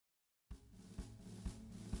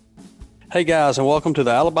Hey guys, and welcome to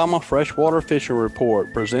the Alabama Freshwater Fishing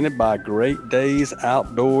Report presented by Great Days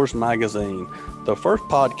Outdoors Magazine, the first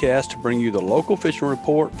podcast to bring you the local fishing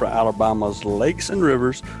report for Alabama's lakes and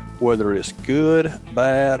rivers, whether it's good,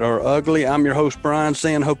 bad, or ugly. I'm your host, Brian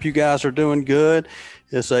Sand. Hope you guys are doing good.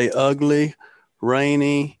 It's a ugly,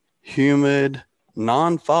 rainy, humid,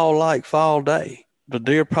 non-fall-like fall day. The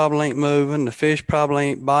deer probably ain't moving. The fish probably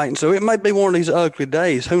ain't biting. So it may be one of these ugly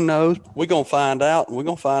days. Who knows? We're going to find out. We're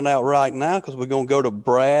going to find out right now because we're going to go to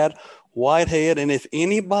Brad Whitehead. And if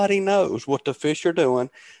anybody knows what the fish are doing,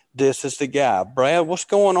 this is the guy. Brad, what's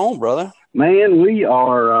going on, brother? Man, we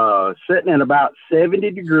are sitting at about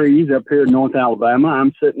 70 degrees up here in North Alabama.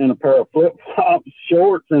 I'm sitting in a pair of flip-flops,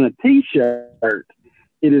 shorts, and a T-shirt.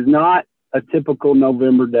 It is not a typical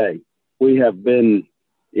November day.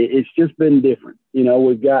 It's just been different. You know,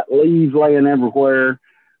 we've got leaves laying everywhere,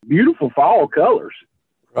 beautiful fall colors.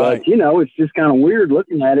 Right. But, it's just kind of weird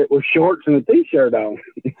looking at it with shorts and a T-shirt on.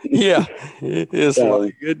 Yeah, it's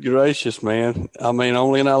like, good gracious, man. I mean,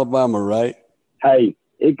 only in Alabama, right? Hey,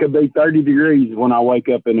 it could be 30 degrees when I wake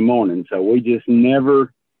up in the morning. So we just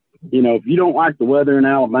never, if you don't like the weather in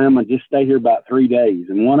Alabama, just stay here about 3 days.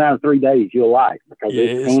 And 1 out of 3 days you'll like. Because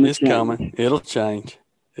it's coming. It'll change.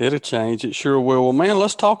 It'll change. It sure will. Well, man,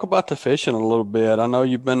 let's talk about the fishing a little bit. I know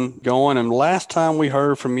you've been going, and last time we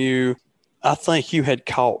heard from you, I think you had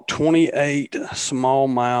caught 28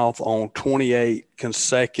 smallmouth on 28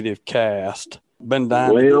 consecutive casts. Been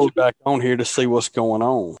dying to get you back on here to see what's going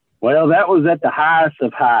on. Well, that was at the highest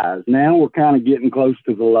of highs. Now we're kind of getting close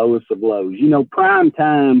to the lowest of lows. Prime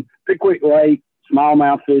time, Pickwick Lake,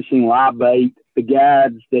 smallmouth fishing, live bait, the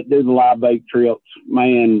guides that do the live bait trips,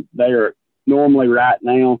 man, they're normally right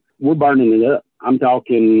now, we're burning it up. I'm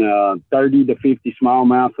talking 30 to 50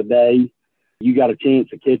 smallmouth a day. You got a chance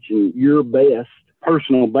of catching your best,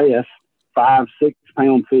 personal best, 5-6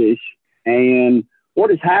 pound fish. And what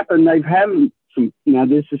has happened, they've having some, now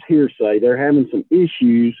this is hearsay, they're having some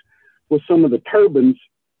issues with some of the turbines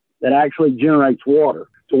that actually generates water.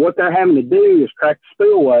 So what they're having to do is crack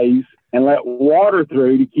spillways and let water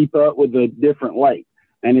through to keep up with the different lakes.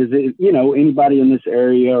 And anybody in this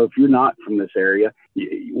area, or if you're not from this area,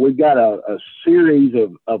 we've got a series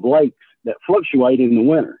of lakes that fluctuate in the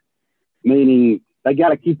winter, meaning they got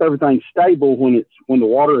to keep everything stable when the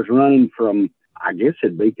water is running from, I guess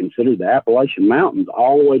it'd be considered the Appalachian Mountains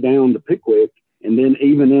all the way down to Pickwick and then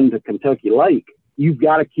even into Kentucky Lake. You've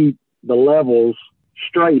got to keep the levels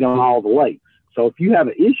straight on all the lakes. So if you have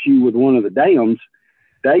an issue with one of the dams,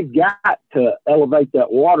 they've got to elevate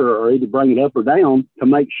that water or either bring it up or down to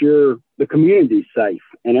make sure the community's safe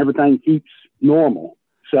and everything keeps normal.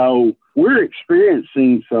 So we're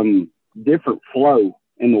experiencing some different flow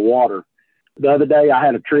in the water. The other day I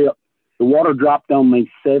had a trip. The water dropped on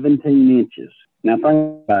me 17 inches. Now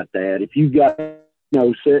think about that. If you've got,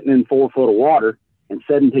 sitting in 4 foot of water and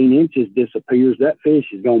 17 inches disappears, that fish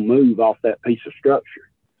is going to move off that piece of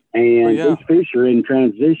structure. And these fish are in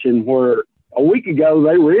transition where a week ago,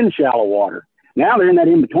 they were in shallow water. Now they're in that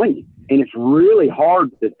in-between, and it's really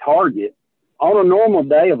hard to target. On a normal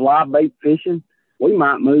day of live bait fishing, we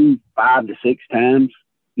might move 5 to 6 times.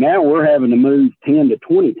 Now we're having to move 10 to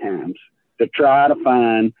 20 times to try to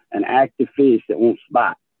find an active fish that wants to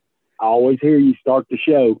bite. I always hear you start the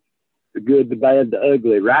show, the good, the bad, the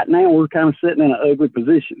ugly. Right now, we're kind of sitting in an ugly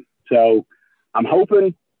position. So I'm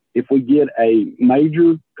hoping if we get a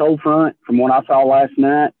major cold front from what I saw last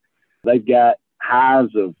night, they've got highs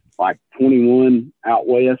of like 21 out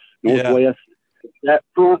west, northwest. Yeah. That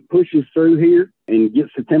front pushes through here and gets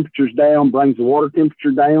the temperatures down, brings the water temperature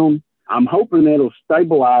down. I'm hoping it'll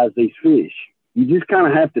stabilize these fish. You just kind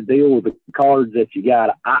of have to deal with the cards that you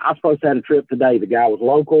got. I supposed to have a trip today. The guy was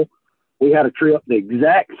local. We had a trip the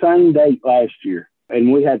exact same date last year,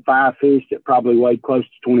 and we had 5 fish that probably weighed close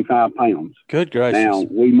to 25 pounds. Good gracious. Now,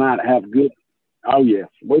 we might have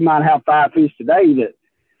we might have 5 fish today that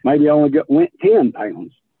maybe only went 10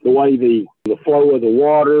 pounds, the way the flow of the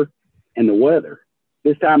water and the weather.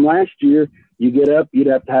 This time last year, you get up, you'd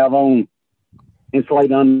have to have on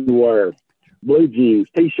insulated underwear, blue jeans,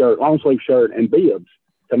 T-shirt, long sleeve shirt, and bibs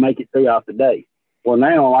to make it throughout the day. Well,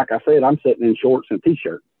 now, like I said, I'm sitting in shorts and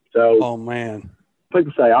T-shirt. So, oh man,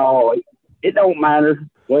 people say, "Oh, it don't matter."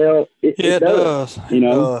 Well, it does. It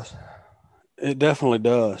does. It definitely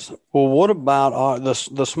does. Well, what about the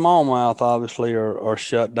smallmouth? Obviously, are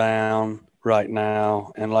shut down right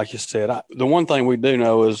now, and like you said, the one thing we do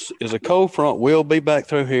know is a cold front will be back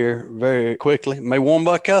through here very quickly. It may warm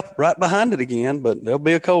back up right behind it again, but there'll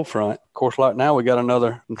be a cold front. Of course, like now we got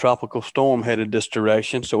another tropical storm headed this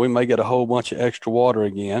direction, so we may get a whole bunch of extra water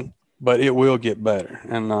again. but it will get better,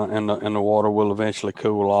 and the water will eventually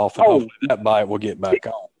cool off, and hopefully that bite will get back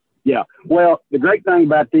on. Yeah. Well, the great thing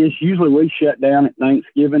about this, usually we shut down at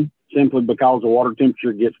Thanksgiving simply because the water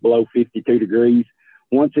temperature gets below 52 degrees.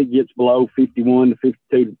 Once it gets below 51 to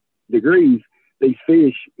 52 degrees, these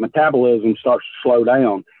fish metabolism starts to slow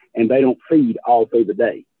down, and they don't feed all through the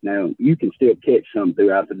day. Now, you can still catch some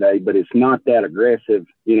throughout the day, but it's not that aggressive.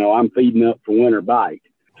 I'm feeding up for winter bite.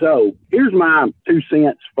 So here's my 2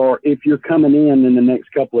 cents for if you're coming in the next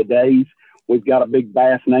couple of days. We've got a big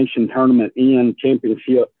Bass Nation tournament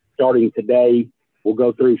championship starting today. We'll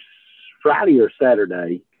go through Friday or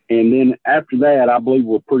Saturday. And then after that, I believe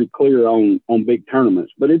we're pretty clear on big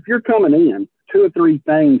tournaments. But if you're coming in, 2 or 3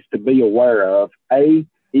 things to be aware of. A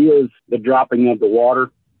is the dropping of the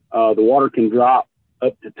water. The water can drop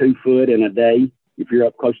up to 2 foot in a day. If you're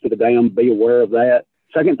up close to the dam, be aware of that.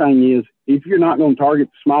 Second thing is, if you're not going to target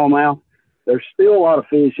the smallmouth, there's still a lot of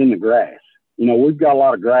fish in the grass. We've got a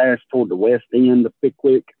lot of grass toward the west end of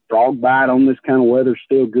Pickwick. Frog bite on this kind of weather is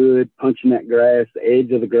still good. Punching that grass, the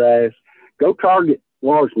edge of the grass. Go target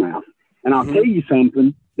largemouth. And I'll tell you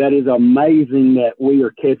something that is amazing that we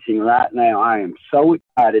are catching right now. I am so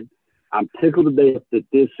excited. I'm tickled to death that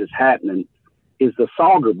this is happening, is the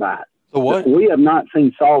sauger bite. The what? We have not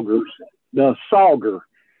seen saugers. The sauger,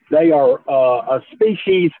 they are a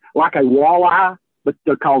species like a walleye, but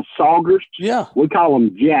they're called saugers. Yeah. We call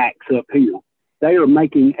them jacks up here. They are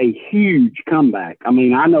making a huge comeback. I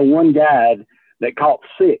mean, I know one guy that caught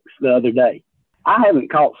 6 the other day. I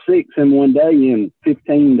haven't caught 6 in one day in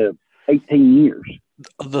 15 to 18 years.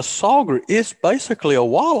 The sauger is basically a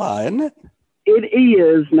walleye, isn't it? It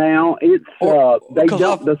is now. It's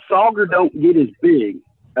the sauger don't get as big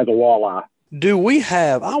as a walleye.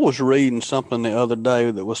 I was reading something the other day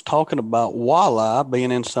that was talking about walleye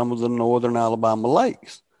being in some of the northern Alabama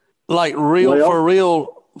lakes, like for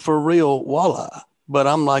real walleye. But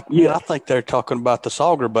I'm like, I think they're talking about the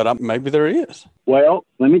sauger, but maybe there is. Well,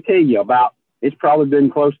 let me tell you it's probably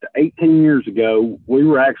been close to 18 years ago. We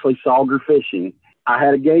were actually sauger fishing. I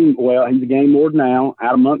had he's a game warden now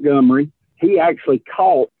out of Montgomery. He actually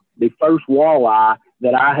caught the first walleye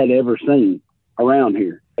that I had ever seen around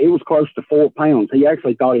here. It was close to 4 pounds. He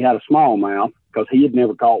actually thought he had a smallmouth because he had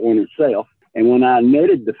never caught one himself. And when I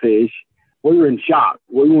netted the fish, we were in shock.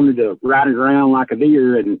 We wanted to ride it around like a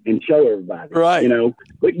deer and show everybody. Right.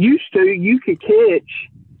 But you could catch,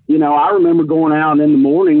 I remember going out in the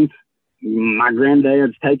mornings, my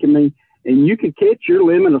granddad's taking me, and you could catch your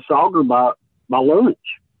limit of sauger by lunch,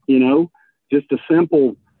 just a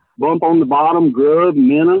simple bump on the bottom, grub,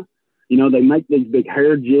 minnow. They make these big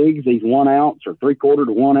hair jigs, these 1 ounce or 3/4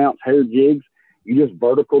 to 1 ounce hair jigs. You just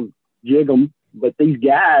vertical jig them. But these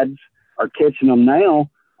guides are catching them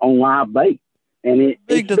now on live bait. And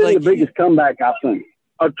it's been the biggest comeback I've seen.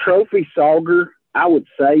 A trophy sauger, I would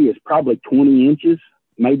say, is probably 20 inches,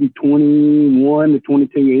 maybe 21 to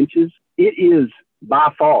 22 inches. It is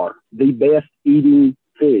by far the best eating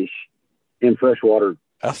fish in freshwater.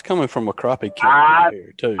 That's coming from a crappie can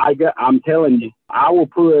here too. I'm telling you, I will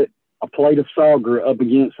put a plate of sauger up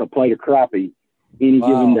against a plate of crappie any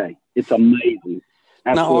given day. It's amazing.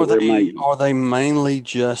 Absolutely amazing. Are they mainly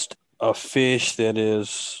just a fish that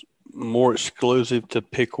is more exclusive to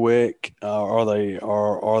Pickwick? Are they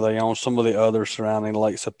on some of the other surrounding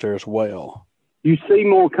lakes up there as well? You see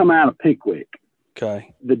more come out of Pickwick.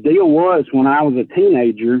 Okay. The deal was when I was a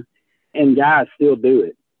teenager, and guys still do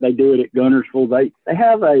it. They do it at Gunnersville. They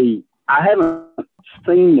have I haven't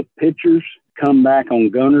seen the pictures come back on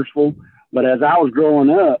Gunnersville, but as I was growing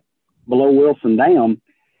up below Wilson Dam,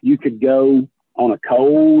 you could go on a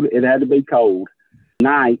cold, it had to be cold,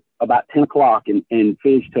 night about 10 o'clock and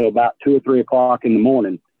fish till about 2 or 3 o'clock in the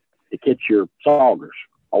morning to catch your saugers.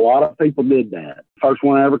 A lot of people did that. First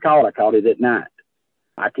one I ever caught, I caught it at night.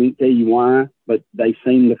 I can't tell you why, but they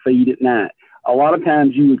seem to feed at night. A lot of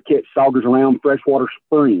times you would catch saugers around freshwater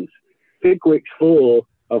springs. Pickwick's full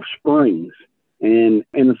of springs. And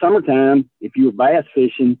in the summertime, if you were bass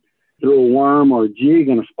fishing, threw a worm or a jig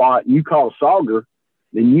in a spot, and you caught a sauger,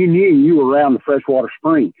 then you knew you were around the freshwater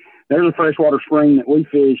spring. There's a freshwater spring that we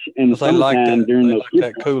fish in the summertime during those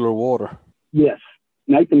that cooler water. Yes.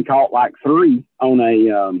 Nathan caught like 3 on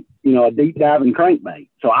a deep diving crankbait.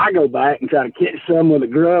 So I go back and try to catch some with a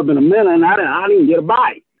grub in a minute, and I didn't get a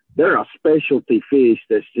bite. They're a specialty fish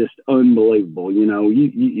that's just unbelievable.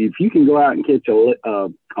 If you can go out and catch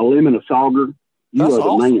a limit of sauger, you are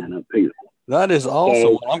the man up here. That is awesome.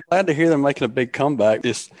 So, Well, I'm glad to hear they're making a big comeback.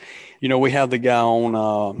 We have the guy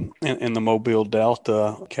on in the Mobile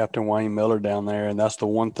Delta, Captain Wayne Miller down there, and that's the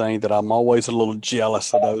one thing that I'm always a little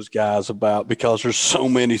jealous of those guys about, because there's so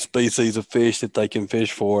many species of fish that they can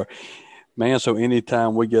fish for. Man, so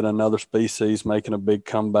anytime we get another species making a big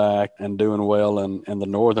comeback and doing well in the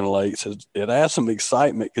northern lakes, it adds some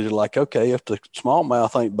excitement, because you're like, okay, if the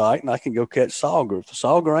smallmouth ain't biting, I can go catch sauger. If the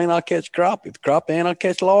sauger ain't, I'll catch crappie. If the crappie ain't, I'll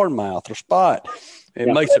catch largemouth or spot. It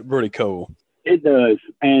makes it pretty cool. It does.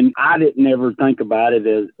 And I didn't ever think about it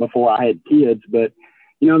as before I had kids, but,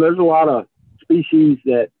 there's a lot of species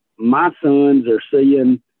that my sons are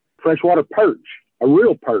seeing. Freshwater perch, a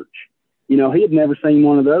real perch. He had never seen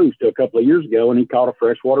one of those till a couple of years ago, and he caught a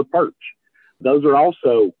freshwater perch. Those are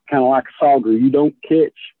also kind of like a sauger. You don't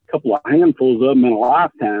catch a couple of handfuls of them in a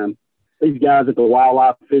lifetime. These guys at the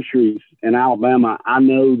wildlife fisheries in Alabama, I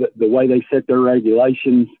know that the way they set their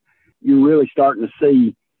regulations, you're really starting to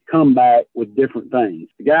see come back with different things.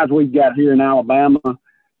 The guys we've got here in Alabama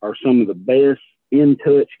are some of the best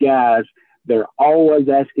in-touch guys. They're always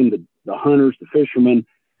asking the hunters, the fishermen,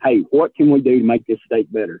 hey, what can we do to make this state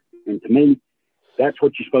better? And to me, that's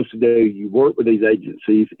what you're supposed to do. You work with these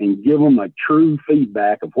agencies and give them a true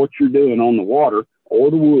feedback of what you're doing on the water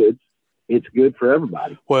or the woods. It's good for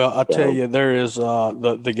everybody. Well, I'll tell you, there is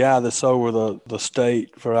the guy that's over the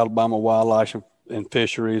state for Alabama Wildlife and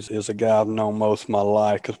Fisheries is a guy I've known most of my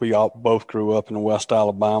life, because we all both grew up in West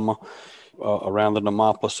Alabama, around the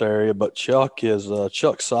Demopolis area. But Chuck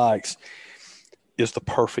Sykes is the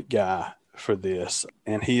perfect guy for this,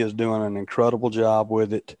 and he is doing an incredible job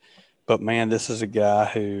with it. But man, this is a guy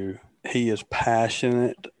who he is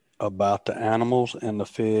passionate about the animals and the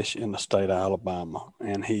fish in the state of Alabama,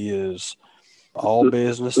 and he is all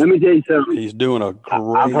business. Let me tell you something. He's doing a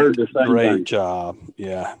great job.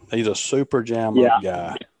 Yeah, he's a super jam up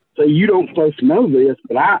guy. So you don't supposed to know this,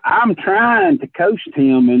 but I'm trying to coach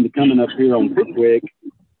him into coming up here on Pickwick.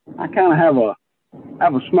 I kind of have a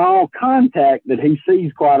small contact that he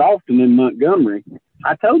sees quite often in Montgomery.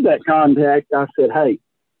 I told that contact, I said, hey,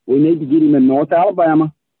 we need to get him in North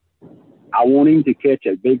Alabama. I want him to catch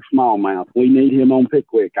a big smallmouth. We need him on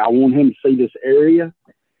Pickwick. I want him to see this area.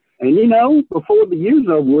 And, before the year's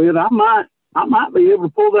over with, I might be able to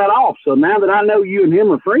pull that off. So now that I know you and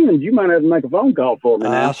him are friends, you might have to make a phone call for me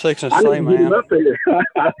now. I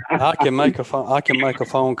can make a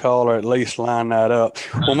phone call, or at least line that up.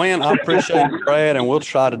 Well, man, I appreciate it, Brad, and we'll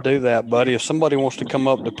try to do that, buddy. If somebody wants to come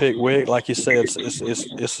up to Pickwick, like you said,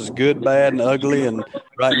 it's as good, bad, and ugly. And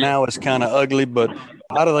right now it's kind of ugly, but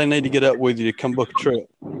how do they need to get up with you to come book a trip?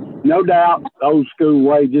 No doubt, old school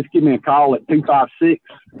way. Just give me a call at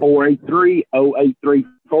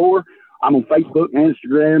 256-483-0834. I'm on Facebook and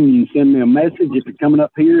Instagram. You can send me a message if you're coming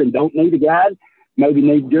up here and don't need a guide. Maybe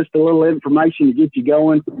need just a little information to get you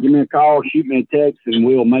going. Give me a call, shoot me a text, and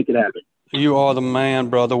we'll make it happen. You are the man,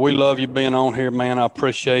 brother. We love you being on here, man. I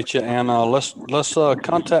appreciate you. And let's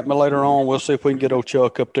contact me later on. We'll see if we can get old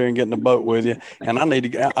Chuck up there and get in the boat with you. And I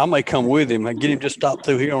may come with him and get him just stop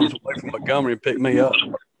through here on his way from Montgomery and pick me up.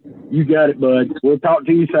 You got it, bud. We'll talk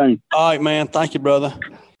to you soon. All right, man. Thank you, brother.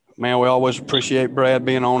 Man, we always appreciate Brad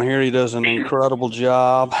being on here. He does an incredible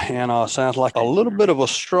job, and sounds like a little bit of a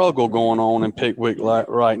struggle going on in Pickwick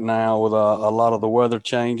right now with a lot of the weather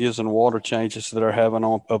changes and water changes that are having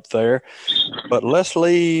up there. But let's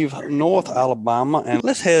leave North Alabama and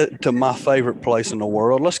let's head to my favorite place in the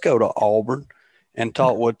world. Let's go to Auburn and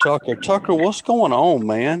talk with Tucker. Tucker, what's going on,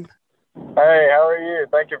 man? Hey, how are you?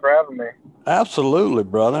 Thank you for having me. Absolutely,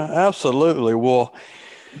 brother. Absolutely. Well,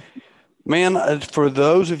 man, for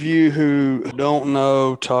those of you who don't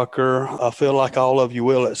know Tucker, I feel like all of you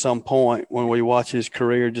will at some point when we watch his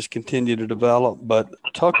career just continue to develop. But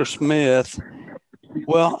Tucker Smith,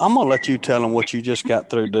 well, I'm going to let you tell him what you just got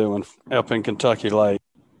through doing up in Kentucky Lake.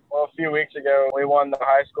 Well, a few weeks ago, we won the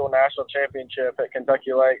high school national championship at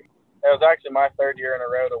Kentucky Lake. It was actually my third year in a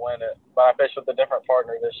row to win it, but I fished with a different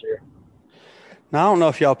partner this year. Now, I don't know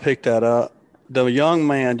if y'all picked that up. The young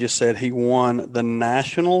man just said he won the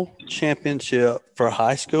national championship for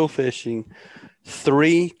high school fishing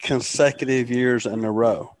 3 consecutive years in a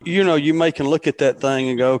row. You know, you may can look at that thing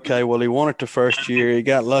and go, okay, well, he won it the first year. He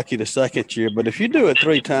got lucky the second year. But if you do it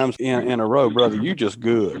 3 times in a row, brother, you just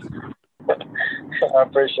good. I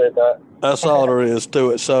appreciate that. That's all there is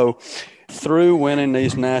to it. So through winning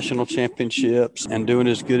these national championships and doing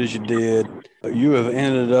as good as you did, you have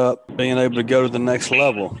ended up being able to go to the next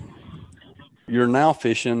level. You're now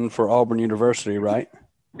fishing for Auburn University, right?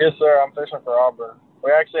 Yes, sir. I'm fishing for Auburn.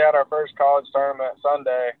 We actually had our first college tournament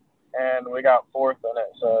Sunday, and we got 4th in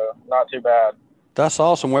it, so not too bad. That's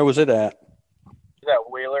awesome. Where was it at? It's at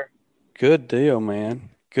Wheeler. Good deal,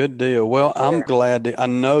 man. Good deal. Well, I'm glad I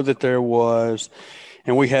know that there was,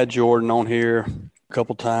 and we had Jordan on here a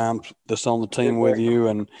couple times that's on the team with you,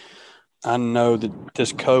 and I know that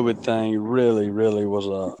this COVID thing really, really was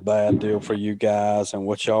a bad deal for you guys and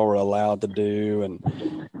what y'all were allowed to do.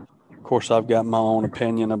 And of course, I've got my own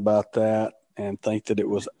opinion about that and think that it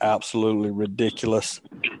was absolutely ridiculous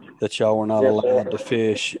that y'all were not allowed to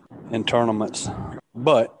fish in tournaments.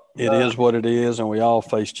 But it is what it is, and we all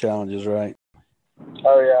face challenges, right?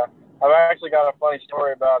 Oh, yeah. I've actually got a funny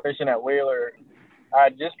story about fishing at Wheeler. I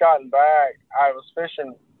had just gotten back. I was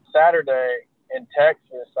fishing Saturday in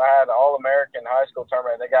Texas. I had an All-American high school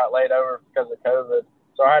tournament. They got laid over because of COVID.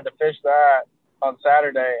 So I had to fish that on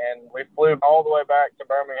Saturday, and we flew all the way back to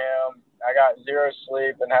Birmingham. I got zero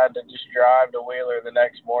sleep and had to just drive to Wheeler the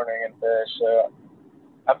next morning and fish. So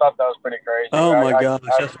I thought that was pretty crazy. Oh, my gosh,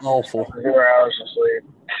 that's awful. 0 hours of sleep.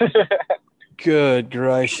 Good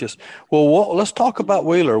gracious. Well, let's talk about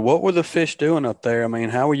Wheeler. What were the fish doing up there? I mean,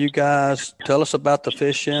 how were you guys? Tell us about the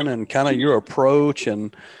fishing and kind of your approach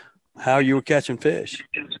and how you were catching fish.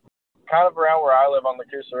 Kind of around where I live on the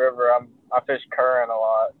Coosa River, I fish current a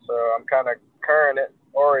lot, so I'm kind of current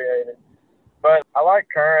oriented. But I like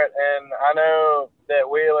current, and I know that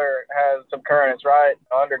Wheeler has some currents right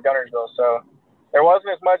under Guntersville, so there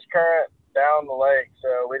wasn't as much current down the lake,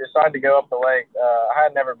 so we decided to go up the lake. I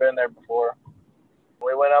had never been there before.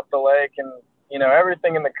 We went up the lake, and, you know,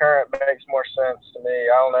 everything in the current makes more sense to me.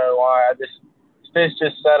 I don't know why. Fish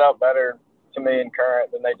just set up better to me in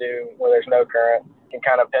current than they do where there's no current. You can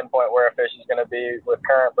kind of pinpoint where a fish is going to be with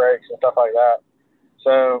current breaks and stuff like that.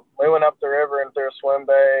 So we went up the river and threw a swim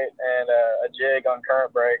bait and a jig on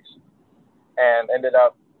current breaks and ended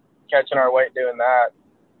up catching our weight doing that.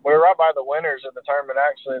 We were right by the winners of the tournament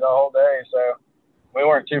actually the whole day, so we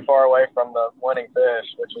weren't too far away from the winning fish,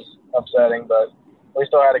 which was upsetting, but we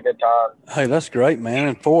still had a good time. Hey, that's great, man.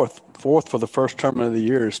 And fourth for the first tournament of the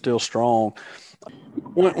year is still strong.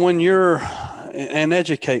 When you're, and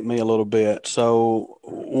educate me a little bit. So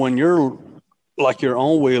when you're like your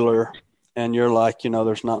own Wheeler and you're like, you know,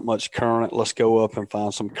 there's not much current, let's go up and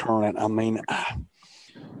find some current. I mean,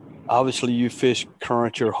 obviously you fish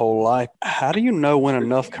current your whole life. How do you know when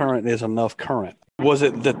enough current is enough current? Was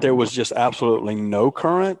it that there was just absolutely no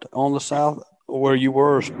current on the south where you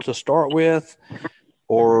were to start with?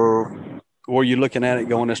 Or were you looking at it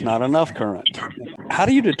going, it's not enough current? How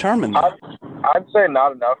do you determine that? I'd say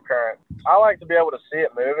not enough current. I like to be able to see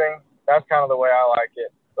it moving. That's kind of the way I like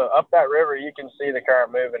it. But up that river, you can see the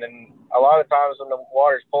current moving. And a lot of times when the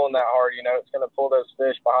water's pulling that hard, you know, it's going to pull those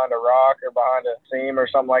fish behind a rock or behind a seam or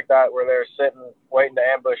something like that where they're sitting waiting to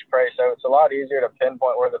ambush prey. So it's a lot easier to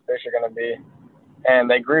pinpoint where the fish are going to be.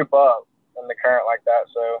 And they group up in the current like that.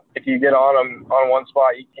 So if you get on them on one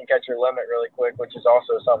spot, you can catch your limit really quick, which is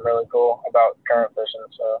also something really cool about current fishing.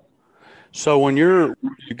 So when you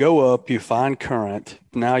go up, you find current.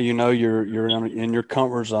 Now you know you're in your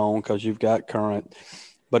comfort zone because you've got current,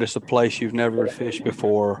 but it's a place you've never fished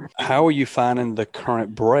before. How are you finding the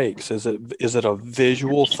current breaks? Is it a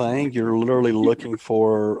visual thing? You're literally looking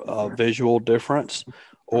for a visual difference,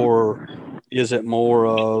 or is it more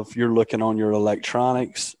of you're looking on your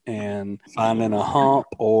electronics and finding a hump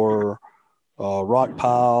or a rock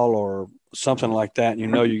pile or something like that? And you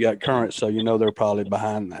know you got current, so you know they're probably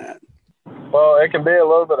behind that. Well, it can be a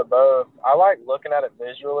little bit of both. I like looking at it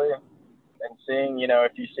visually and seeing, you know,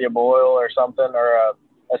 if you see a boil or something or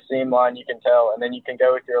a seam line, you can tell. And then you can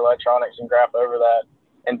go with your electronics and graph over that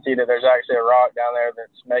and see that there's actually a rock down there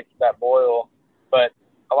that's making that boil. But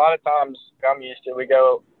a lot of times I'm used to, we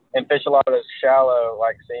go and fish a lot of those shallow,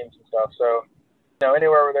 like, seams and stuff. So, you know,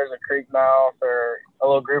 anywhere where there's a creek mouth or a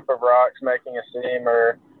little group of rocks making a seam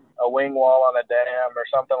or a wing wall on a dam or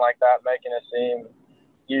something like that making a seam,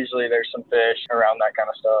 usually there's some fish around that kind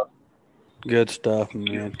of stuff. Good stuff,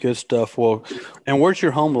 man. Good stuff. Well, and where's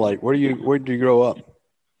your home lake? Where did you grow up?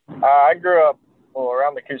 I grew up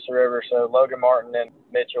around the Coosa River, so Logan Martin and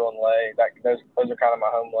Mitchell and Lay. Those are kind of my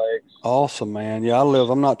home lakes. Awesome, man. Yeah,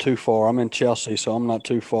 I'm not too far. I'm in Chelsea, so I'm not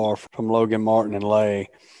too far from Logan Martin and Lay.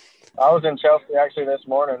 I was in Chelsea actually this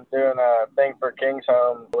morning doing a thing for King's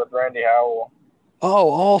Home with Randy Howell. Oh,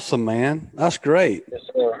 awesome, man. That's great. Yes,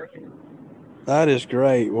 sir. That is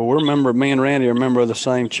great. Well, me and Randy are a member of the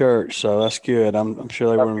same church, so that's good. I'm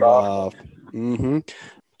sure they were involved. Awesome. Mm-hmm.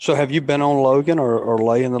 So have you been on Logan or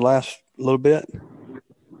Lay in the last little bit?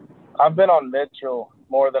 I've been on Mitchell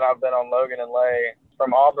more than I've been on Logan and Lay.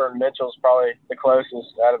 From Auburn, Mitchell's probably the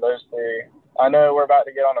closest out of those three. I know we're about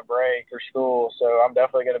to get on a break for school, so I'm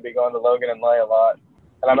definitely going to be going to Logan and Lay a lot.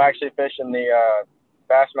 And I'm actually fishing the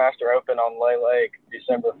Bassmaster Open on Lay Lake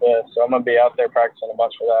December 5th, so I'm going to be out there practicing a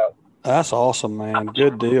bunch for that. That's awesome, man.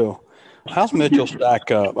 Good deal. How's Mitchell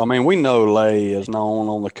stack up? I mean, we know Lay is known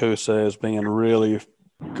on the Coosa as being really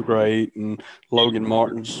great, and Logan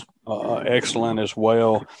Martin's excellent as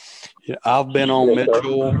well. Yeah, I've been on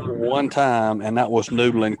Mitchell one time, and that was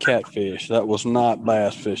noodling catfish. That was not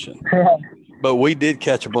bass fishing. But we did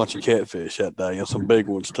catch a bunch of catfish that day, and some big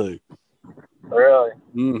ones too. Really?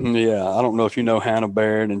 Yeah, I don't know if you know Hannah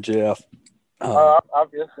Baird and Jeff.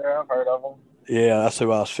 Obviously, I've heard of them. Yeah, that's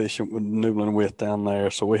who I was fishing with, noodling with down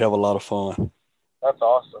there. So we have a lot of fun. That's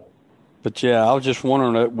awesome. But yeah, I was just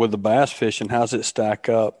wondering with the bass fishing, how's it stack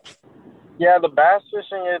up? Yeah, the bass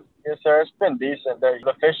fishing, yes, sir, it's been decent.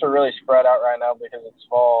 The fish are really spread out right now because it's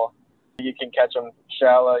fall. You can catch them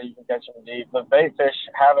shallow, you can catch them deep. The bait fish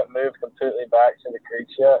haven't moved completely back to the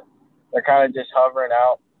creeks yet. They're kind of just hovering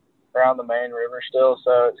out around the main river still,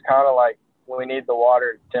 so it's kind of like we need the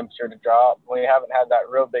water temperature to drop. We haven't had that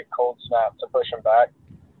real big cold snap to push them back.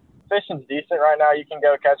 Fishing's decent right now. You can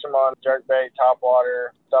go catch them on jerkbait, topwater,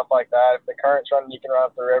 stuff like that. If the current's running, you can run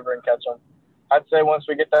up the river and catch them. I'd say once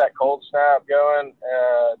we get that cold snap going,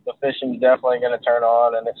 the fishing's definitely going to turn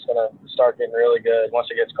on, and it's going to start getting really good once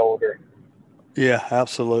it gets colder. Yeah,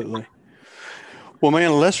 absolutely. Well,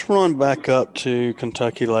 man, let's run back up to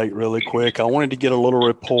Kentucky Lake really quick. I wanted to get a little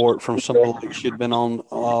report from some of the lakes you've been on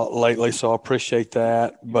lately, so I appreciate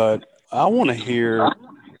that. But I want to hear,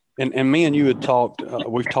 and me and you had talked,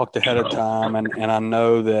 we've talked ahead of time, and I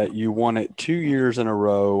know that you won it 2 years in a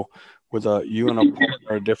row with you and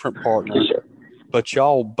a different partner. But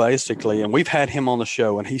y'all basically, and we've had him on the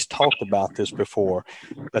show, and he's talked about this before,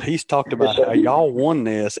 but he's talked about how y'all won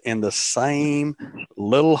this in the same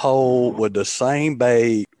little hole with the same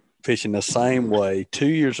bait, fishing the same way 2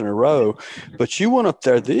 years in a row. But you went up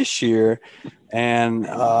there this year, and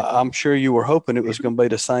I'm sure you were hoping it was going to be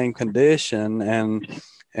the same condition,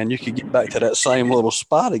 and you could get back to that same little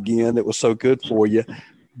spot again that was so good for you.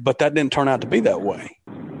 But that didn't turn out to be that way.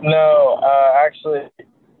 No, actually,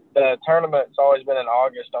 the tournament's always been in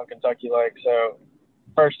August on Kentucky Lake. So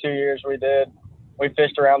first 2 years we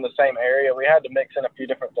fished around the same area. We had to mix in a few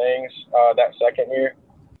different things that second year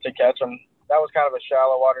to catch them. That was kind of a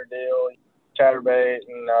shallow water deal, chatterbait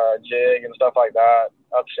and jig and stuff like that,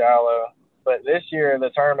 up shallow. But this year the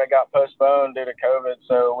tournament got postponed due to COVID,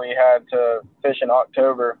 so we had to fish in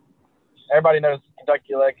October. Everybody knows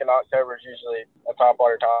Kentucky Lake in October is usually a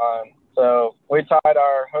topwater time. So we tied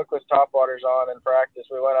our hookless topwaters on in practice.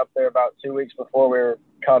 We went up there about 2 weeks before we were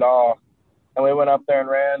cut off. And we went up there and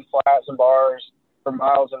ran flats and bars for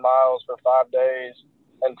miles and miles for 5 days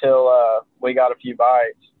until we got a few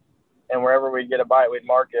bites. And wherever we'd get a bite, we'd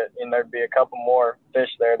mark it, and there'd be a couple more fish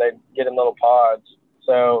there. They'd get in little pods.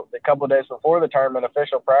 So a couple of days before the tournament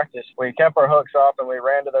official practice, we kept our hooks off and we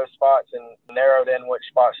ran to those spots and narrowed in which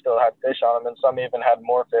spots still had fish on them. And some even had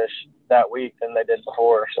more fish that week than they did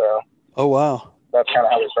before. So. Oh, wow. That's kind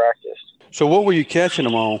of how we practiced. So what were you catching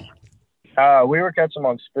them on? We were catching them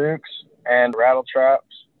on spooks and rattle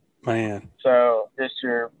traps. Man. So just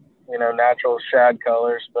your, natural shad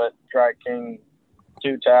colors, but Strike King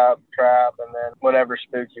 2-tap trap, and then whatever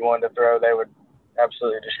spook you wanted to throw, they would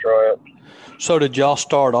absolutely destroy it. So did y'all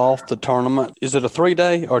start off the tournament? Is it a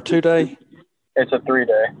 3-day or 2-day? It's a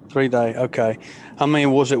 3-day. 3-day, okay. I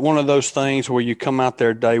mean, was it one of those things where you come out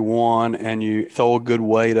there day one and you throw a good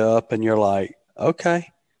weight up and you're like, okay,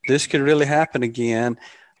 this could really happen again?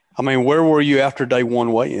 I mean, where were you after day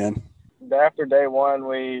one weigh-in? After day one,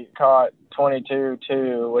 we caught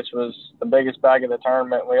 22.2, which was the biggest bag of the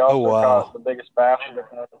tournament. We also caught the biggest bass of the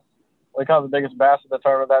tournament. We caught the biggest bass of the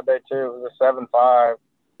tournament that day, too. It was a 7.5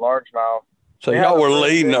 largemouth. So y'all were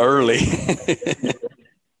leading early.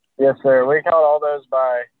 Yes, sir. We caught all those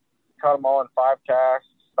caught them all in 5 casts,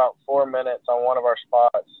 about 4 minutes on one of our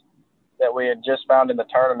spots that we had just found in the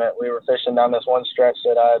tournament. We were fishing down this one stretch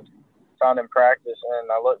that I had found in practice,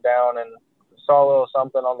 and I looked down and saw a little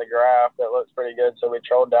something on the graph that looked pretty good. So we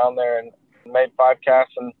trolled down there and made 5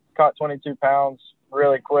 casts and caught 22 pounds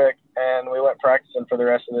really quick, and we went practicing for the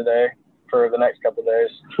rest of the day for the next couple of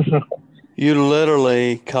days. You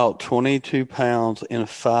literally caught 22 pounds in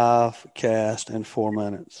 5 casts in 4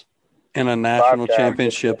 minutes in a national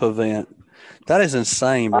championship event. That is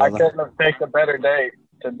insane, brother. I couldn't have picked a better date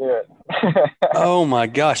to do it. Oh, my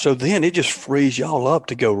gosh. So then it just frees y'all up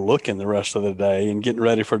to go looking the rest of the day and getting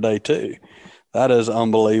ready for day 2. That is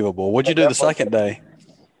unbelievable. What'd you do the second day?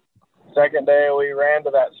 Second day, we ran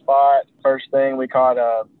to that spot. First thing, we caught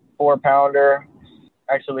a 4-pounder.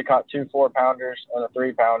 Actually, we caught 2 4-pounders and a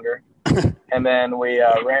 3-pounder. And then we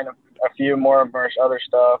ran a few more of our other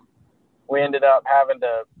stuff. We ended up having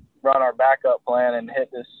to run our backup plan and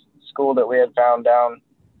hit this school that we had found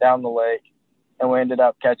down the lake. and we ended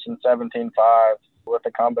up catching 17.5 with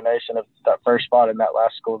a combination of that first spot in that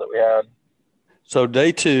last school that we had. So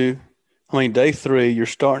day 3, you're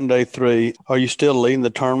starting day 3. Are you still leading the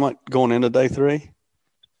tournament going into day 3?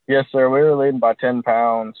 Yes, sir. We were leading by 10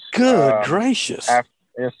 pounds. Good gracious.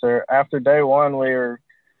 Yes, sir. After day 1,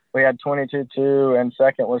 we had 22.2 and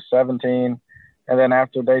second was 17. And then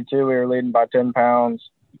after day 2, we were leading by 10 pounds.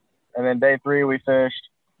 And then day 3, we fished.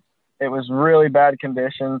 It was really bad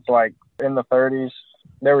conditions, like in the 30s.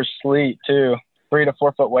 There was sleet too, 3 to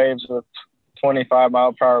 4 foot waves with 25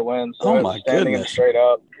 mile per hour winds. So oh my standing goodness. straight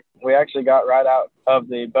up. We actually got right out of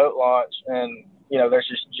the boat launch, and there's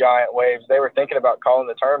just giant waves. They were thinking about calling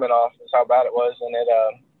the tournament off. That's how bad it was, and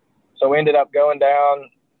so we ended up going down,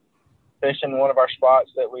 fishing one of our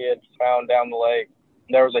spots that we had found down the lake.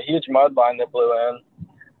 There was a huge mud line that blew in.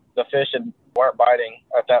 The fish weren't biting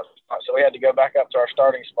at that spot, so we had to go back up to our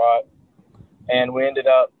starting spot, and we ended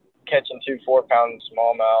up catching 2 4-pound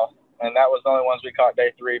smallmouth. And that was the only ones we caught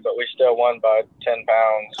day 3, but we still won by 10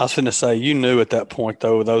 pounds. I was going to say, you knew at that point,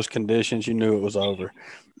 though, with those conditions, you knew it was over.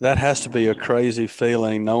 That has to be a crazy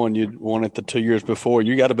feeling, knowing you'd won it the 2 years before.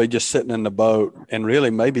 You got to be just sitting in the boat and really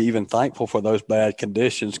maybe even thankful for those bad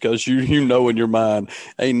conditions, because you know in your mind,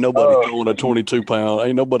 ain't nobody throwing a 22-pound.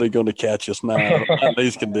 Ain't nobody going to catch us now in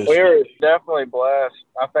these conditions. We were definitely blessed.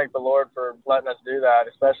 I thank the Lord for letting us do that,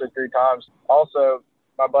 especially 3 times. Also,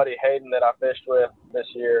 my buddy Hayden that I fished with this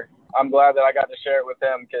year, I'm glad that I got to share it with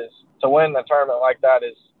him, because to win a tournament like that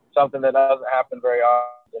is something that doesn't happen very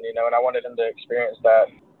often, and I wanted him to experience that.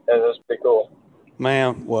 It was pretty cool.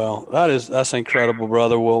 Man, well, that's incredible,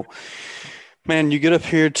 brother. Well, man, you get up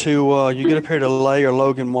here to Lay or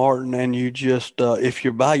Logan Martin, and you just if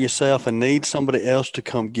you're by yourself and need somebody else to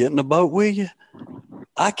come get in the boat with you,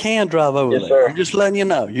 I can drive over there. Sir. I'm just letting you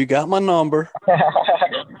know. You got my number.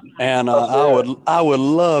 And I would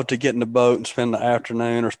love to get in the boat and spend the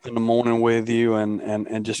afternoon or spend the morning with you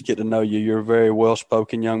and just get to know you. You're a very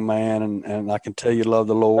well-spoken young man, and I can tell you love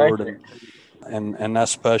the Lord, and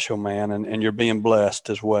that's special, man, and you're being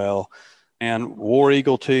blessed as well. And War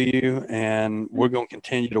Eagle to you, and we're going to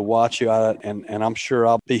continue to watch you out, and I'm sure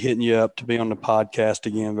I'll be hitting you up to be on the podcast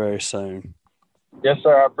again very soon. Yes,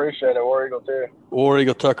 sir. I appreciate it. War Eagle too. War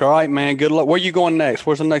Eagle Tucker. All right, man. Good luck. Where are you going next?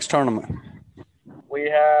 Where's the next tournament? We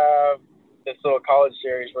have this little college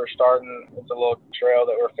series we're starting. It's a little trail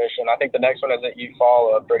that we're fishing. I think the next one is at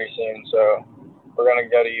Eufaula pretty soon, so we're going to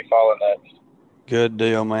go to Eufaula next. Good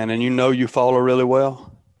deal, man. And you know Eufaula really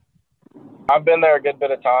well? I've been there a good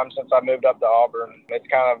bit of time since I moved up to Auburn. It's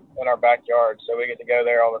kind of in our backyard, so we get to go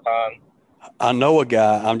there all the time. I know a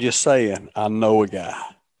guy. I'm just saying, I know a guy.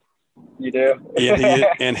 You do?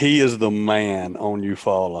 And he is the man on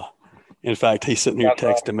Eufaula. In fact, he's sitting here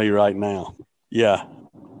texting me right now. Yeah.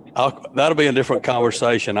 That'll be a different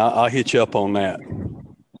conversation. I'll hit you up on that.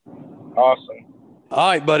 Awesome. All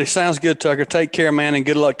right, buddy. Sounds good, Tucker. Take care, man, and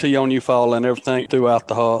good luck to you on Eufaula and everything throughout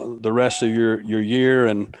the rest of your year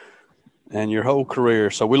and your whole career.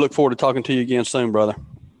 So we look forward to talking to you again soon, brother.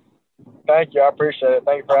 Thank you. I appreciate it.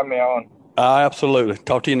 Thank you for having me on. Absolutely.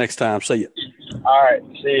 Talk to you next time. See you. All right.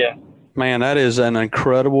 See you. Man, that is an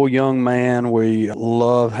incredible young man. We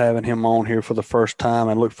love having him on here for the first time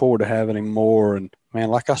and look forward to having him more. And, man,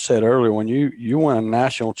 like I said earlier, when you win a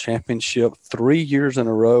national championship 3 years in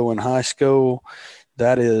a row in high school,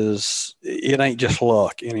 it ain't just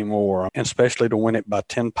luck anymore, and especially to win it by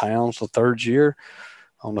 10 pounds the third year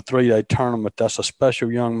on a 3-day tournament. That's a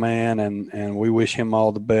special young man, and we wish him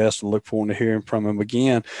all the best and look forward to hearing from him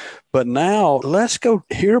again. But now let's go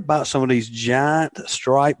hear about some of these giant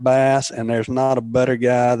striped bass, and there's not a better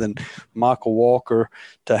guy than Michael Walker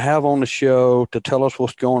to have on the show to tell us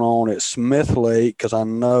what's going on at Smith Lake, because I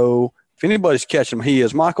know if anybody's catching him, he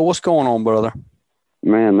is. Michael, what's going on, brother?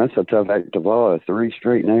 Man, that's a tough act to follow. 3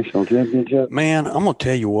 straight national championships. Man, I'm going to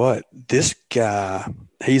tell you what. This guy,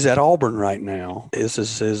 he's at Auburn right now. This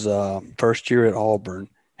is his first year at Auburn.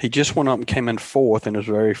 He just went up and came in 4th in his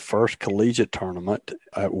very first collegiate tournament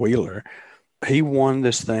at Wheeler. He won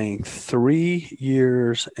this thing 3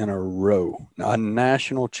 years in a row, a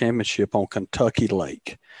national championship on Kentucky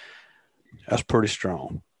Lake. That's pretty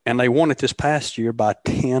strong. And they won it this past year by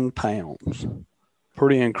 10 pounds.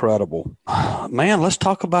 Pretty incredible. Man, let's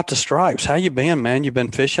talk about the stripes. How you been, man? You been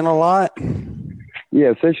fishing a lot?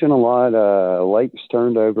 Yeah, fishing a lot. Lake's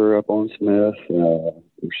turned over up on Smith.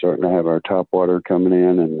 We're starting to have our top water coming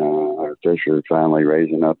in, and our fish are finally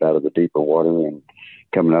raising up out of the deeper water and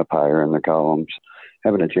coming up higher in the columns,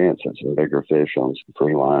 having a chance at some bigger fish on some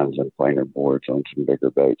free lines and planer boards on some bigger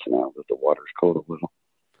boats now that the water's cooled a little.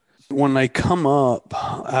 When they come up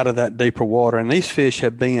out of that deeper water, and these fish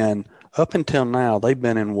have been up until now, they've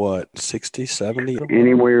been in what, 60, 70?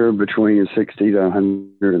 Anywhere between 60 to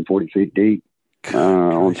 140 feet deep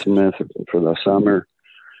on Smith for the summer.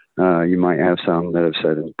 You might have some that have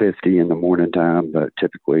set in 50 in the morning time, but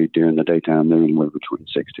typically during the daytime, they're anywhere between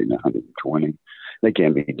 60 and 120. They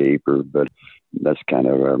can be deeper, but that's kind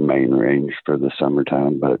of our main range for the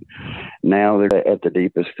summertime. But now they're at the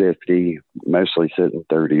deepest 50, mostly sitting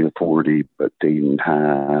 30 to 40, but feeding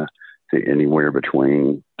high to anywhere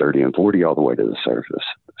between 30 and 40 all the way to the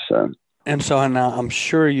surface. And so now I'm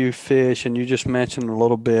sure you fish, and you just mentioned a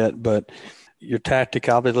little bit, but your tactic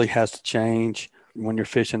obviously has to change when you're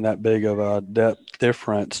fishing that big of a depth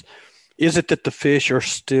difference. Is it that the fish are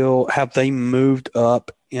still, have they moved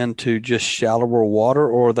up into just shallower water,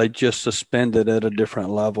 or are they just suspended at a different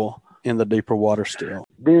level in the deeper water still?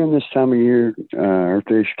 During this time of year, our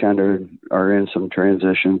fish kind of are in some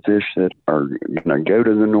transition. Fish that are going to go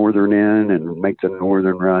to the northern end and make the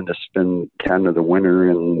northern run to spend kind of the winter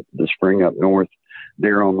and the spring up north.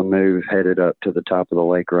 They're on the move, headed up to the top of the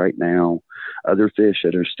lake right now. Other fish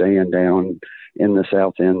that are staying down in the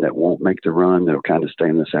south end that won't make the run, they'll kind of stay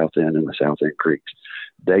in the south end and the south end creeks.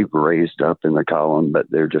 They've raised up in the column, but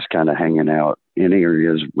they're just kind of hanging out in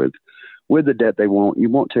areas with the depth they want. You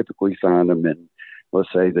won't typically find them in, let's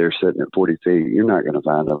say they're sitting at 40 feet. You're not going to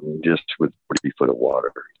find them just with 40 foot of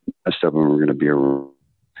water. Most of them are going to be around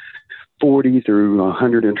 40 through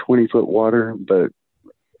 120 foot water, but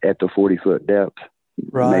at the 40 foot depth.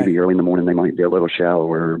 Right. Maybe early in the morning they might be a little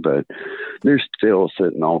shallower, but they're still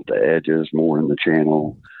sitting off the edges, more in the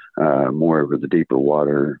channel, more over the deeper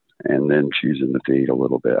water, and then choosing to feed a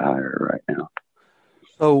little bit higher right now.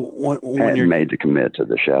 So when you're made the commit to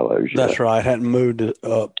the shallows yet. That's right. Hadn't moved it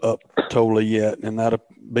up totally yet, and that'll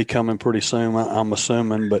be coming pretty soon, I'm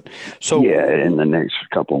assuming. But so yeah, in the next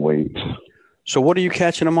couple of weeks. So what are you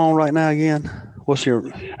catching them on right now again? What's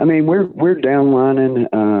your? I mean, we're downlining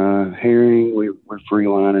herring. We're free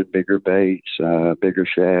lining bigger baits, bigger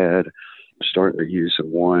shad. Starting to use some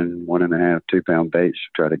 1.5, 2 pound baits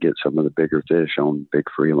to try to get some of the bigger fish on big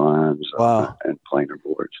free lines. Wow. And planer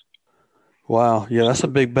boards. Wow, yeah, that's a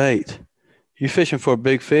big bait. You fishing for a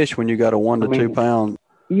big fish when you got a 1 to 2 pound.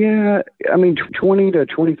 Yeah, I mean 20 to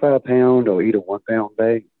 25 pound will eat a 1 pound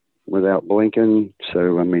bait without blinking.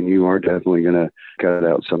 So, I mean, you are definitely going to cut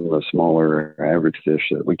out some of the smaller average fish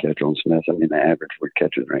that we catch on Smith. I mean, the average we're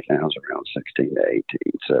catching right now is around 16 to 18.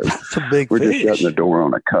 So that's a big we're fish. Just shutting the door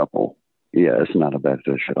on a couple. Yeah, it's not a bad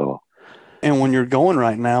fish at all. And when you're going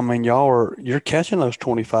right now, I mean, you're catching those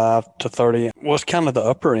 25 to 30. What's kind of the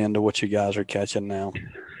upper end of what you guys are catching now?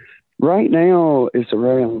 Right now, it's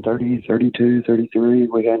around 30, 32, 33.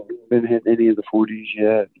 We haven't been hitting any of the 40s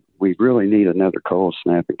yet. We really need another cold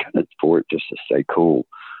snap and kind of for it just to stay cool.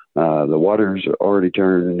 The water's already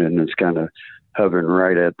turned, and it's kind of hovering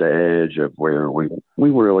right at the edge of where we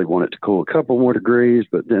really want it to cool a couple more degrees,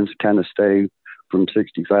 but then kind of stay from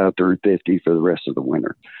 65 through 50 for the rest of the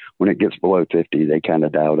winter. When it gets below 50, they kind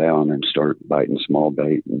of dial down and start biting small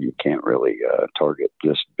bait, and you can't really target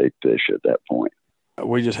just big fish at that point.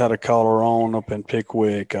 We just had a caller on up in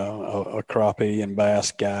Pickwick, a crappie and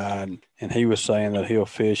bass guy, and he was saying that he'll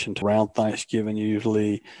fish until around Thanksgiving,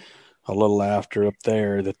 usually a little after up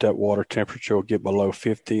there, that water temperature will get below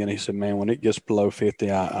 50. And he said, man, when it gets below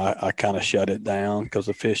 50, I kind of shut it down because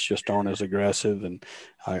the fish just aren't as aggressive, and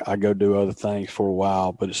I go do other things for a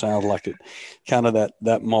while. But it sounds like it kind of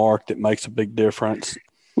that mark that makes a big difference.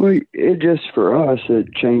 Well, it just, for us,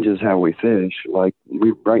 it changes how we fish. Like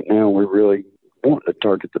right now, we're really want to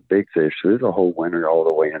target the big fish through the whole winter all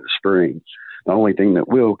the way into spring. The only thing that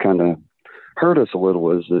will kind of hurt us a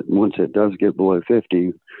little is that once it does get below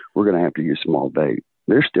 50, we're going to have to use small bait.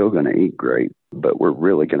 They're still going to eat great, but we're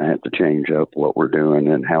really going to have to change up what we're doing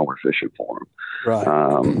and how we're fishing for them.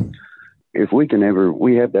 Right. If we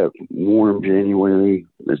have that warm January,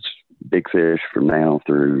 it's big fish from now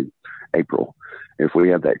through April. If we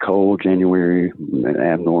have that cold January,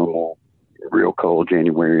 abnormal, real cold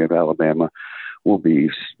January of Alabama, we'll be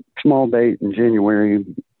small bait in January,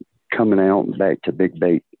 coming out back to big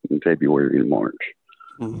bait in February and March.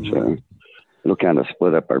 Mm-hmm. So it'll kind of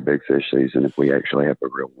split up our big fish season if we actually have a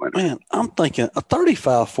real winter. Man, I'm thinking a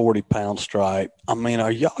 35, 40 pound stripe. I mean,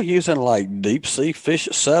 are y'all using like deep sea fish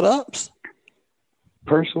setups?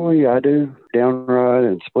 Personally, I do. Down rod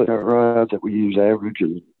and split out rods that we use average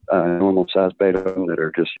and normal size bait on them that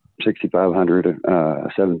are just 6,500,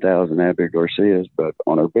 7,000 Abbey Garcias. But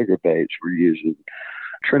on our bigger baits, we're using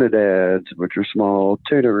Trinidads, which are small,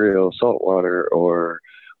 tuna reel, saltwater, or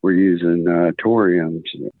we're using toriums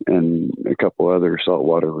and a couple other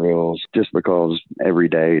saltwater reels, just because every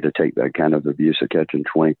day to take that kind of abuse of catching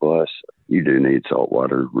 20 plus, you do need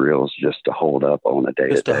saltwater reels just to hold up on a day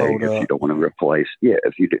to day. If you don't want to replace,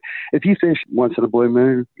 if you fish once in a blue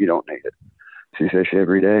moon, you don't need it. If you fish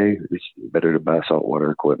every day, it's better to buy saltwater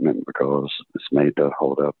equipment because it's made to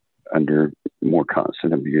hold up under more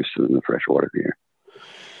constant abuse than the freshwater gear.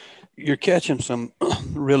 You're catching some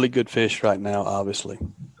really good fish right now, obviously.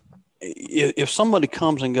 If somebody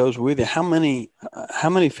comes and goes with you, how many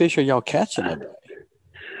fish are y'all catching a day?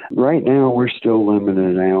 Right now, we're still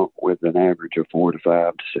limited out with an average of 4 to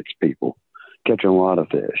 5 to 6 people catching a lot of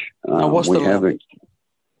fish. Now, what's the limit?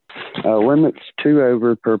 Limit's 2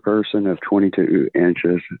 over per person of 22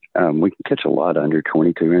 inches. We can catch a lot under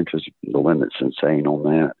 22 inches. The limit's insane on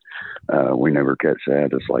that. We never catch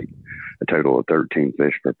that. It's like a total of 13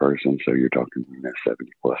 fish per person. So you're talking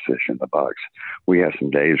 70 plus fish in the box. We have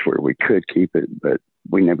some days where we could keep it, but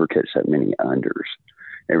we never catch that many unders.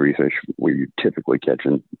 Every fish, we're typically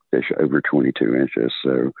catching fish over 22 inches.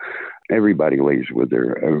 So everybody leaves with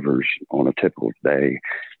their overs on a typical day.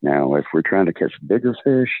 Now, if we're trying to catch bigger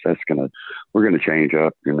fish, we're going to change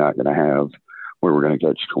up. You're not going to have where we're going to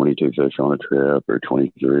catch 22 fish on a trip or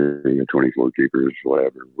 23 or 24 keepers,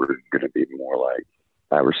 whatever. We're going to be more like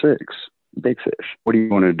 5 or 6 big fish. What do you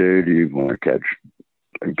want to do? Do you want to catch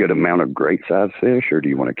a good amount of great size fish, or do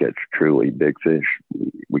you want to catch truly big fish?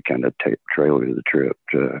 We kind of trailer the trip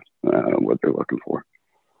to what they're looking for.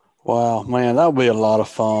 Wow, man, that would be a lot of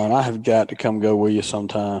fun. I have got to come go with you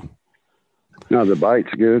sometime. No, the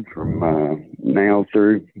bite's good from now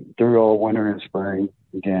through all winter and spring.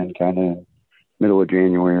 Again, kind of middle of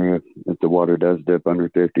January, if the water does dip under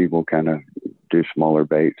 50, we'll kind of do smaller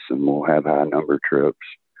baits and we'll have high number trips,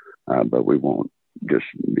 but we won't just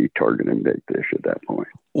be targeting big fish at that point.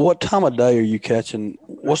 What time of day are you catching?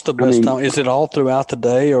 What's the best time? Is it all throughout the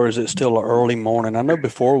day, or is it still an early morning? I know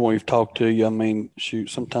before when we've talked to you,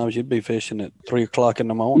 sometimes you'd be fishing at 3 o'clock in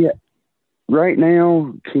the morning. Yeah. Right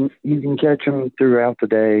now, you can catch them throughout the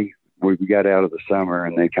day. We got out of the summer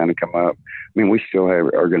and they kind of come up. We still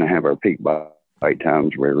are going to have our peak bite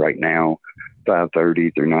times where right now,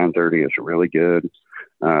 5:30 through 9:30 is really good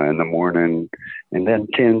in the morning. And then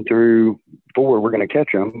 10 through 4, we're going to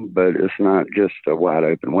catch them, but it's not just a wide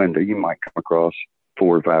open window. You might come across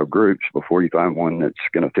 4 or 5 groups before you find one that's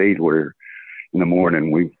going to feed, where in the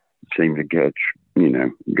morning we seem to catch,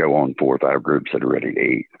 go on 4 or 5 groups that are ready to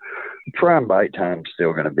eat. Prime bite time is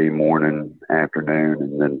still going to be morning, afternoon,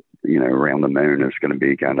 and then, around the moon it's going to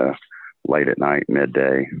be kind of late at night,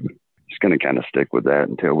 midday. It's going to kind of stick with that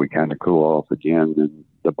until we kind of cool off again. And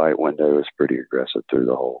the bite window is pretty aggressive through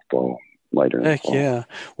the whole fall. Later. Heck yeah.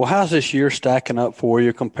 Well, how's this year stacking up for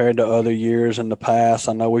you compared to other years in the past?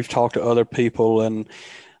 I know we've talked to other people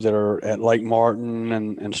that are at Lake Martin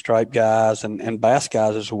and stripe guys and bass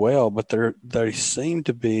guys as well, but everybody seems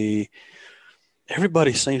to be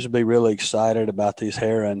really excited about these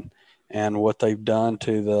herring and what they've done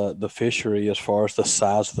to the fishery as far as the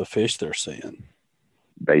size of the fish they're seeing.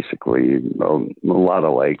 Basically, a lot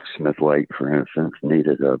of lakes, Smith Lake, for instance,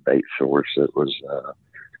 needed a bait source that was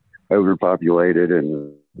overpopulated,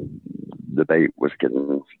 and the bait was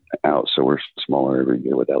getting outsourced smaller every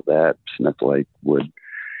year. Without that, Smith Lake would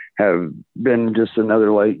have been just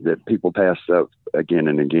another lake that people passed up again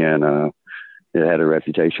and again. It had a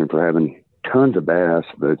reputation for having tons of bass,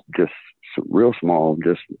 but just real small,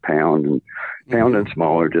 just pound and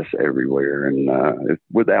smaller, just everywhere. And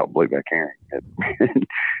without blueback herring, it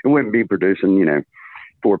wouldn't be producing,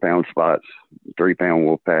 4-pound spots, 3-pound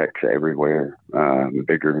wolf packs everywhere,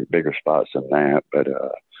 bigger spots than that. But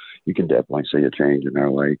you can definitely see a change in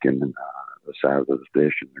our lake and the size of the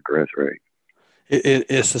fish and the growth rate.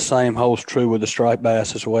 It's the same holds true with the striped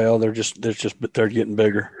bass as well. They're getting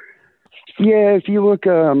bigger. Yeah, if you look,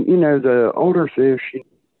 the older fish,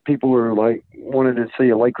 people are like wanted to see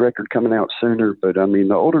a lake record coming out sooner. But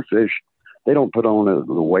the older fish, they don't put on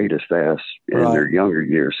the weight as fast in their younger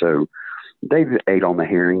years. So they've ate on the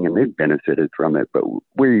herring and they've benefited from it. But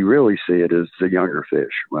where you really see it is the younger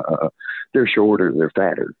fish. They're shorter, they're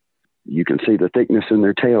fatter. You can see the thickness in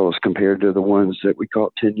their tails compared to the ones that we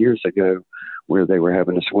caught 10 years ago, where they were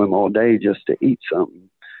having to swim all day just to eat something.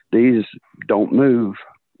 These don't move.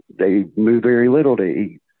 They move very little to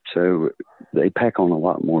eat. So they pack on a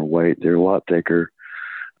lot more weight. They're a lot thicker.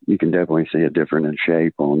 You can definitely see a difference in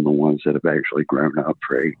shape on the ones that have actually grown up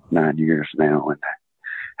for 8-9 years now and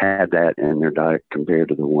had that in their diet compared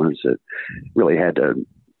to the ones that really had to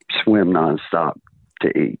swim nonstop to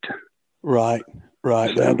eat. Right.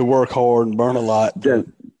 They had to work hard and burn a lot.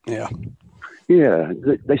 Yeah. Yeah,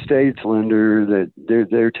 they stayed slender. That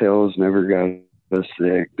their tails never got us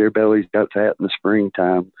sick. Their bellies got fat in the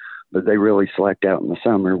springtime, but they really slacked out in the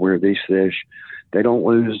summer. Where these fish, they don't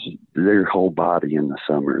lose their whole body in the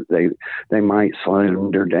summer. They might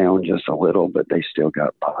slender down just a little, but they still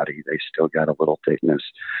got body. They still got a little thickness.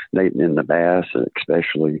 In the bass,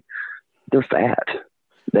 especially, they're fat.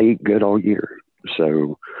 They eat good all year.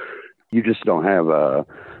 So you just don't have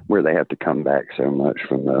where they have to come back so much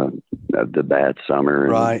from the bad summer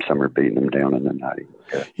and right. Summer beating them down in the night.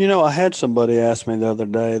 You know, I had somebody ask me the other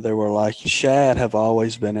day, they were like, shad have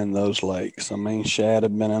always been in those lakes. I mean, shad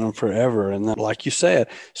have been in them forever. And then, like you said,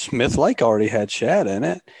 Smith Lake already had shad in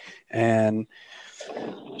it. And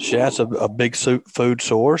shad's a big food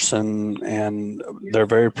source, and they're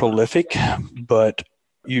very prolific. But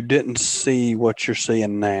you didn't see what you're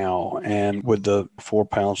seeing now, and with the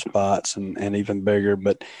 4-pound spots and even bigger.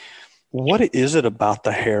 But what is it about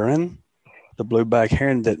the herring, the blueback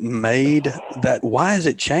herring, that made that? Why has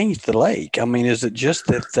it changed the lake? I mean, is it just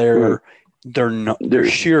that they're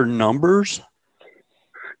sheer numbers?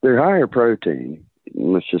 They're higher protein.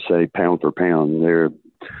 Let's just say pound for pound. They're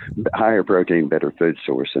higher protein, better food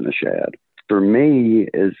source than a shad. For me,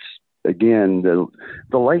 it's, again, the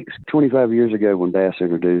lakes 25 years ago when bass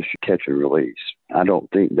introduced catch and release, I don't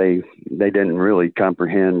think they didn't really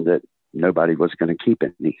comprehend that nobody was going to keep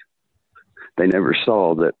any. They never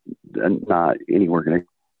saw that not any were going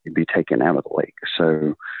to be taken out of the lake.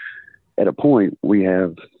 So at a point, we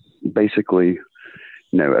have basically,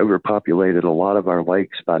 overpopulated a lot of our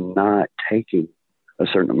lakes by not taking a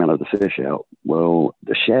certain amount of the fish out. Well,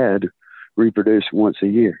 the shad reproduce once a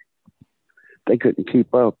year. They couldn't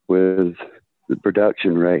keep up with the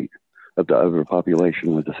production rate of the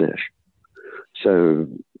overpopulation with the fish. So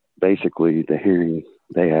basically the herring,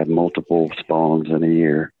 they have multiple spawns in a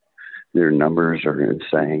year. Their numbers are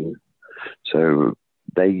insane. So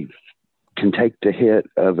they can take the hit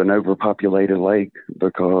of an overpopulated lake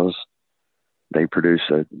because they produce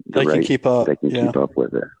they can keep up. They can keep up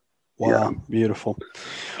with it. Wow, yeah. Beautiful.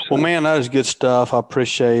 Well, man, that is good stuff. I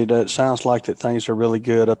appreciate it. It sounds like that things are really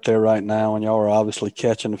good up there right now, and y'all are obviously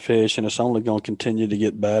catching the fish, and it's only going to continue to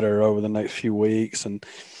get better over the next few weeks, and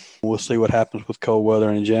we'll see what happens with cold weather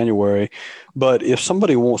in January. But if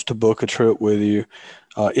somebody wants to book a trip with you,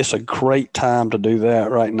 it's a great time to do that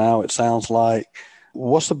right now, it sounds like.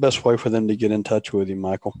 What's the best way for them to get in touch with you,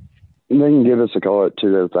 Michael? They can give us a call at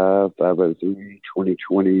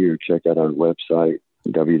 205-503-2020 or check out our website,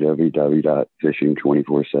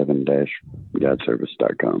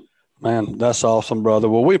 www.fishing247-guideservice.com. Man, that's awesome, brother.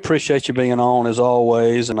 Well, we appreciate you being on as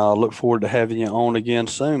always, and I look forward to having you on again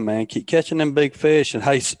soon, man. Keep catching them big fish. And,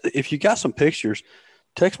 hey, if you got some pictures,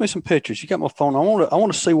 text me some pictures. You got my phone. I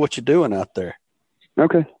want to see what you're doing out there.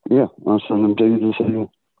 Okay. Yeah, I'll send them to you this evening.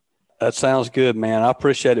 That sounds good, man. I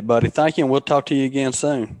appreciate it, buddy. Thank you, and we'll talk to you again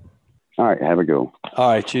soon. All right. Have a good one. All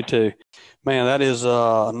right. You too. Man, that is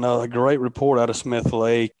another great report out of Smith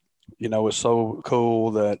Lake. It's so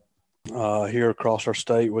cool that here across our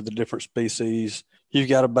state with the different species, you've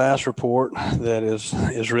got a bass report that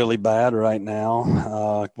is really bad right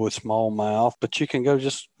now with smallmouth, but you can go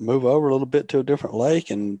just move over a little bit to a different lake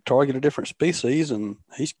and target a different species, and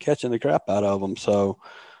he's catching the crap out of them. So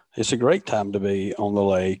it's a great time to be on the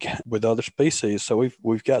lake with other species. So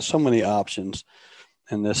we've got so many options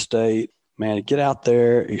in this state. Man, get out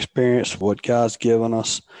there, experience what God's given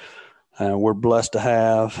us. We're blessed to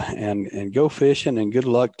have, and go fishing, and good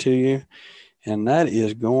luck to you. And that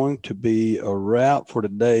is going to be a wrap for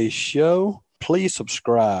today's show. Please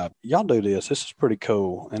subscribe. Y'all do this. This is pretty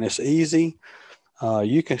cool, and it's easy.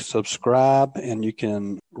 You can subscribe, and you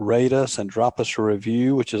can rate us and drop us a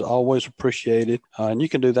review, which is always appreciated. And you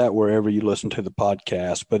can do that wherever you listen to the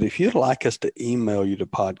podcast. But if you'd like us to email you the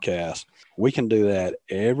podcast, we can do that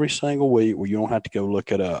every single week where you don't have to go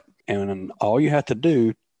look it up. And all you have to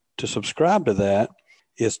do to subscribe to that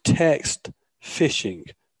is text fishing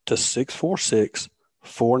to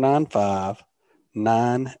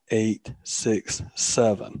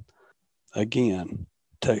 646-495-9867. Again,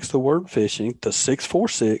 text the word fishing to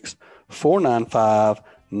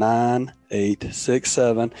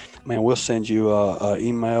 646-495-9867. Man, we'll send you an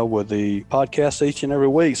email with the podcast each and every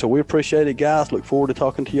week. So we appreciate it, guys. Look forward to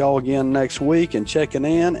talking to y'all again next week and checking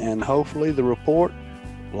in. And hopefully the report,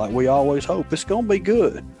 like we always hope, it's going to be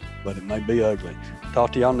good, but it may be ugly.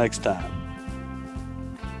 Talk to y'all next time.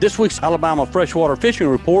 This week's Alabama Freshwater Fishing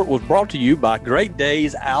Report was brought to you by Great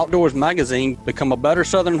Days Outdoors Magazine. Become a better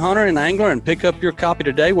Southern hunter and angler and pick up your copy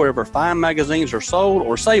today wherever fine magazines are sold,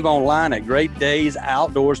 or save online at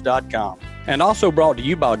greatdaysoutdoors.com. And also brought to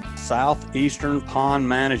you by Southeastern Pond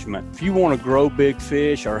Management. If you want to grow big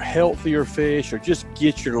fish or healthier fish or just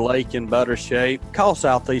get your lake in better shape, call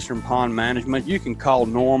Southeastern Pond Management. You can call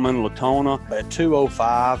Norman Latona at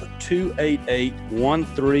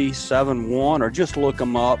 205-288-1371 or just look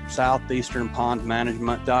them up,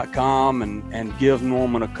 southeasternpondmanagement.com, and give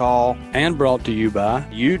Norman a call. And brought to you by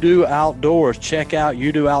UDO Outdoors. Check out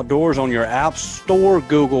UDO Outdoors on your App Store,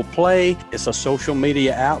 Google Play. It's a social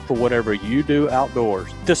media app for whatever you do outdoors.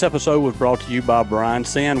 This episode was brought to you by Brian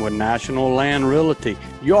Sand with National Land Realty.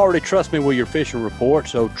 You already trust me with your fishing report,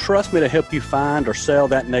 so trust me to help you find or sell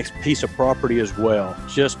that next piece of property as well.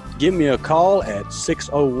 Just give me a call at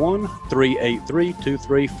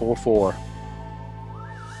 601-383-2344.